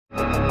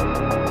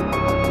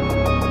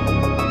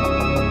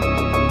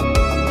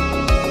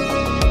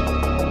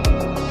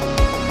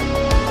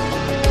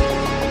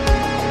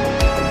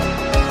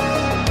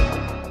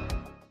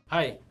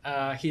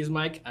Here's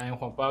Mike. I'm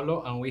Juan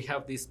Pablo, and we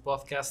have this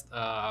podcast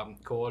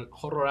called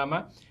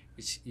Horrorama,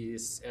 which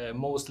is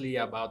mostly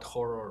about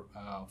horror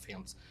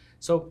films.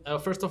 So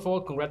first of all,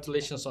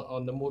 congratulations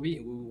on the movie.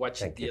 We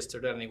watched it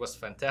yesterday, and it was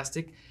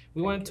fantastic.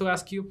 We wanted to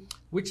ask you,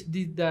 where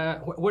did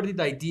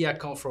the idea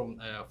come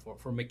from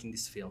for making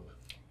this film?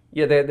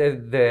 Yeah,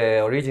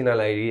 the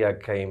original idea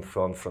came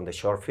from the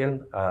short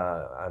film,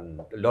 and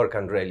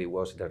Lorcan really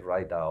was the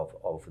writer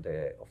of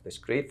the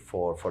script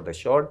for the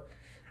short.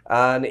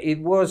 And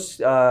it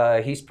was,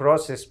 his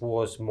process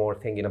was more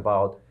thinking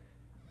about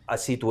a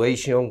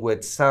situation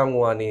where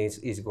someone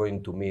is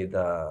going to meet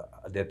a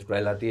dead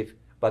relative,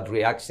 but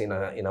reacts in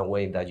a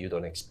way that you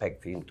don't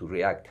expect him to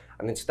react.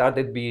 And it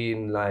started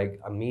being like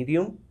a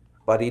medium,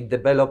 but it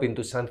developed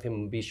into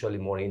something visually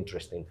more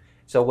interesting.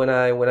 So when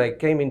I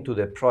came into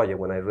the project,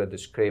 when I read the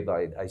script,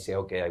 I said,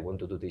 okay, I want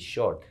to do this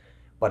short,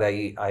 but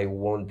I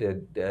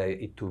wanted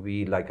it to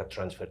be like a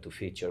transfer to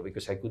feature,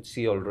 because I could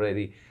see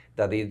already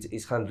that it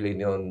is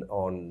handling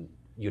on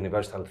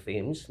universal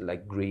themes,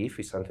 like grief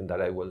is something that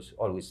I was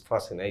always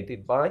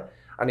fascinated by,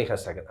 and it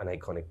has an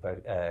iconic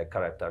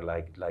character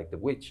like the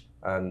witch,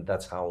 and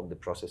that's how the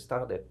process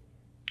started.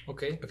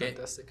 Okay,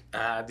 fantastic.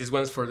 This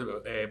one's for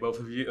both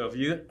of you.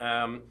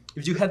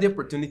 If you had the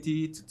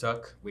opportunity to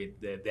talk with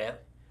the dead,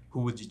 who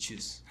would you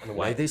choose? And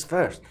why this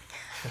first?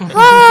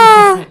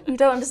 You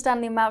don't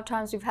understand the amount of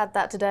times we've had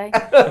that today.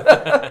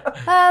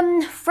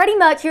 Freddie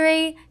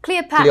Mercury,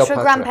 Cleopatra,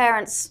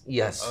 grandparents.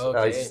 Yes.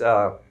 Okay.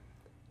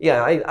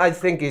 I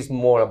think it's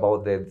more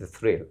about the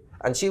thrill.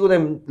 And she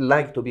wouldn't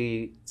like to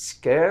be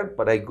scared,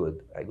 but I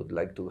would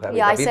like to have it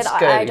a bit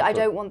scary. I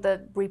don't want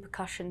the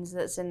repercussions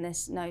that's in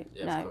this. No.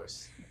 Of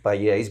course.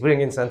 But yeah, it's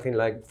bringing something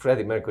like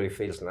Freddie Mercury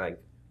feels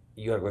like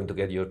you are going to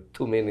get your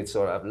 2 minutes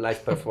or a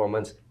live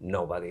performance.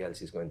 Nobody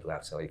else is going to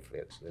have, so it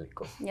feels really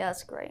cool. Yeah,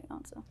 that's a great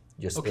answer.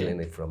 You're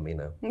stealing it from me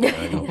now.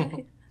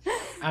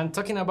 And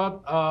talking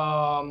about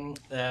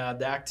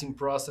the acting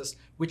process,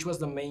 which was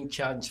the main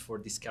challenge for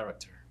this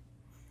character?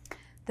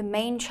 The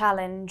main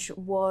challenge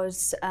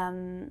was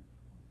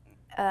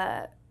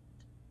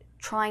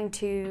trying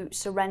to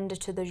surrender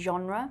to the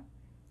genre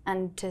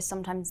and to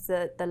sometimes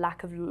the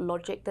lack of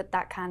logic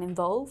that can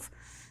involve,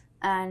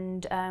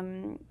 and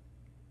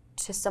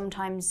to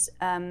sometimes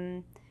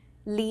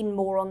lean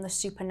more on the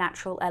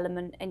supernatural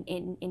element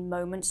in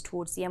moments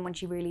towards the end when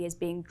she really is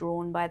being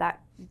drawn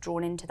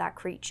into that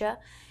creature,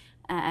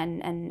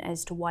 and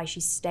as to why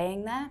she's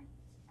staying there.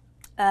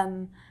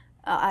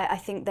 I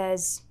think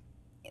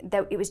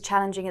it was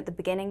challenging at the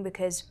beginning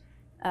because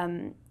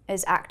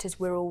as actors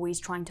we're always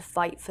trying to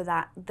fight for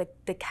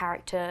the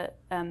character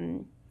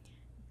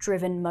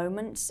driven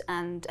moments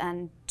and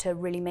to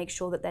really make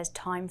sure that there's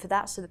time for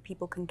that so that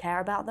people can care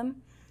about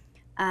them.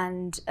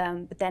 And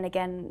but then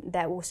again,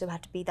 there also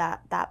had to be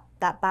that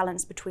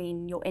balance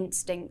between your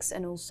instincts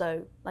and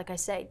also, like I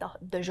say,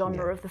 the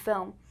genre of the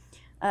film.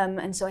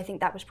 And so I think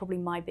that was probably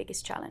my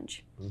biggest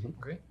challenge. Mm-hmm.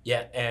 Okay.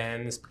 Yeah,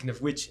 and speaking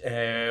of which,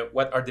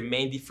 what are the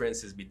main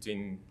differences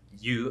between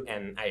you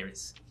and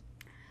Iris?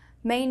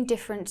 Main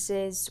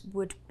differences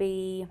would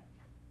be,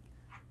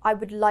 I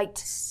would like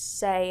to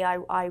say,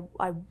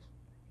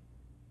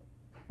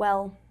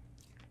 well,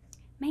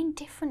 main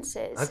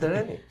differences. Are there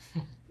any?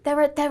 There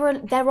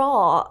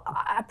are.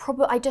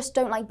 I just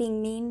don't like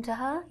being mean to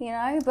her, you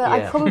know. But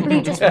Yeah.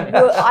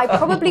 I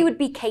probably would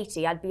be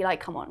Katie. I'd be like,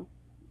 come on,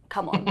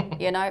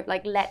 you know,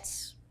 like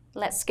let's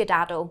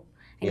skedaddle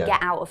and get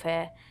out of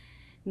here.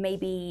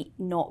 Maybe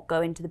not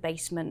go into the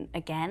basement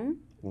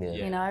again. Yeah.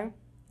 You know.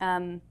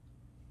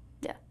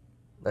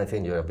 I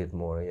think you're a bit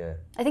more, yeah.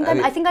 I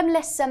think I'm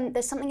less.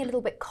 There's something a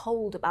little bit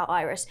cold about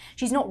Iris.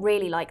 She's not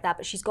really like that,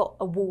 but she's got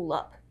a wall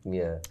up.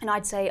 Yeah. And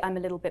I'd say I'm a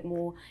little bit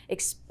more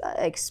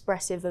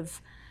expressive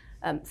of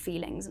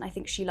feelings, and I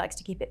think she likes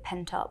to keep it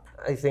pent up.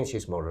 I think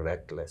she's more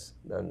reckless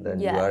than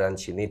you are, and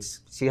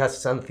she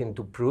has something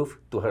to prove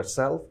to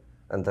herself,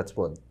 and that's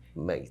what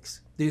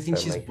makes. Do you think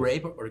her she's make it.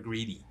 brave or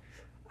greedy?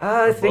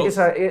 I think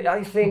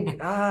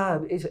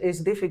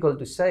it's difficult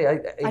to say.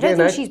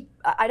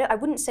 I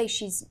wouldn't say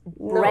she's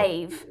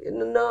brave.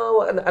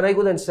 No, and I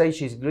wouldn't say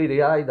she's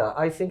greedy either.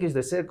 I think it's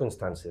the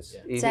circumstances.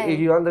 Yeah. If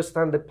you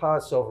understand the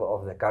past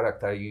of the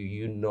character,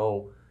 you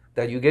know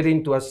that you get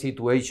into a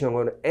situation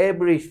where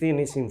everything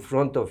is in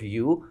front of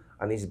you,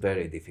 and it's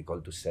very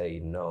difficult to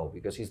say no,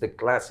 because it's the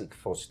classic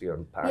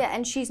Faustian path. Yeah,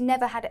 and she's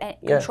never had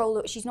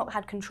control. She's not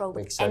had control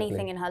of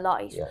anything in her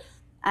life. Yeah.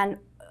 And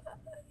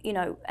you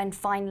know, and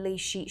finally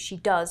she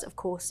does. Of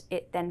course,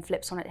 it then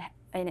flips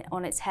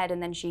on its head,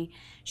 and then she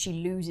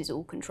loses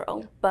all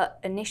control. Yeah. But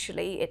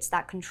initially, it's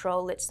that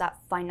control, it's that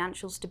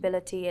financial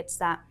stability, it's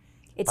that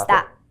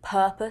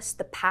purpose,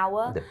 the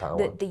power,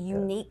 the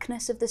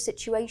uniqueness of the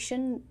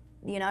situation.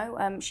 You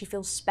know, she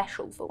feels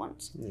special for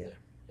once. Yeah.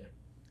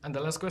 And the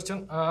last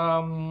question: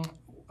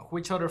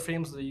 which other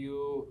films do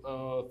you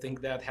think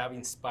that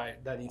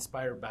inspired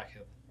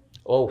Baghead?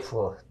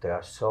 Oh, there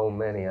are so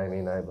many. I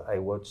mean, I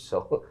watched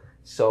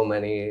so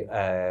many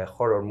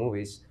horror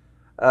movies.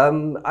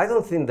 I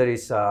don't think there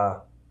is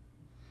a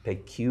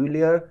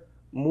peculiar,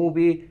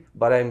 movie,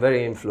 but I'm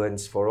very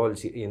influenced for all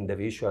in the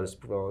visuals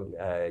from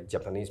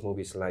Japanese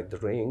movies like The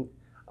Ring,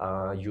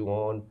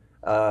 Ju-on.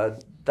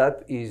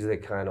 That is the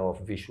kind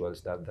of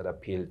visuals that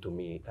appeal to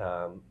me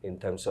in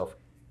terms of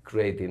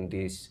creating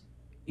these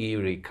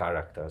eerie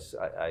characters.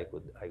 I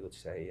would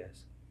say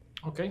yes.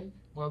 Okay,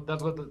 well,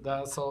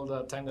 that's all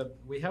the time that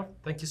we have.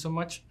 Thank you so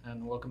much,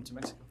 and welcome to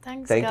Mexico.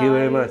 Thanks, Thank you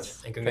very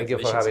guys. much. And Thank you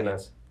for congratulations having again.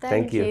 us.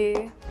 Thank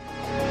you.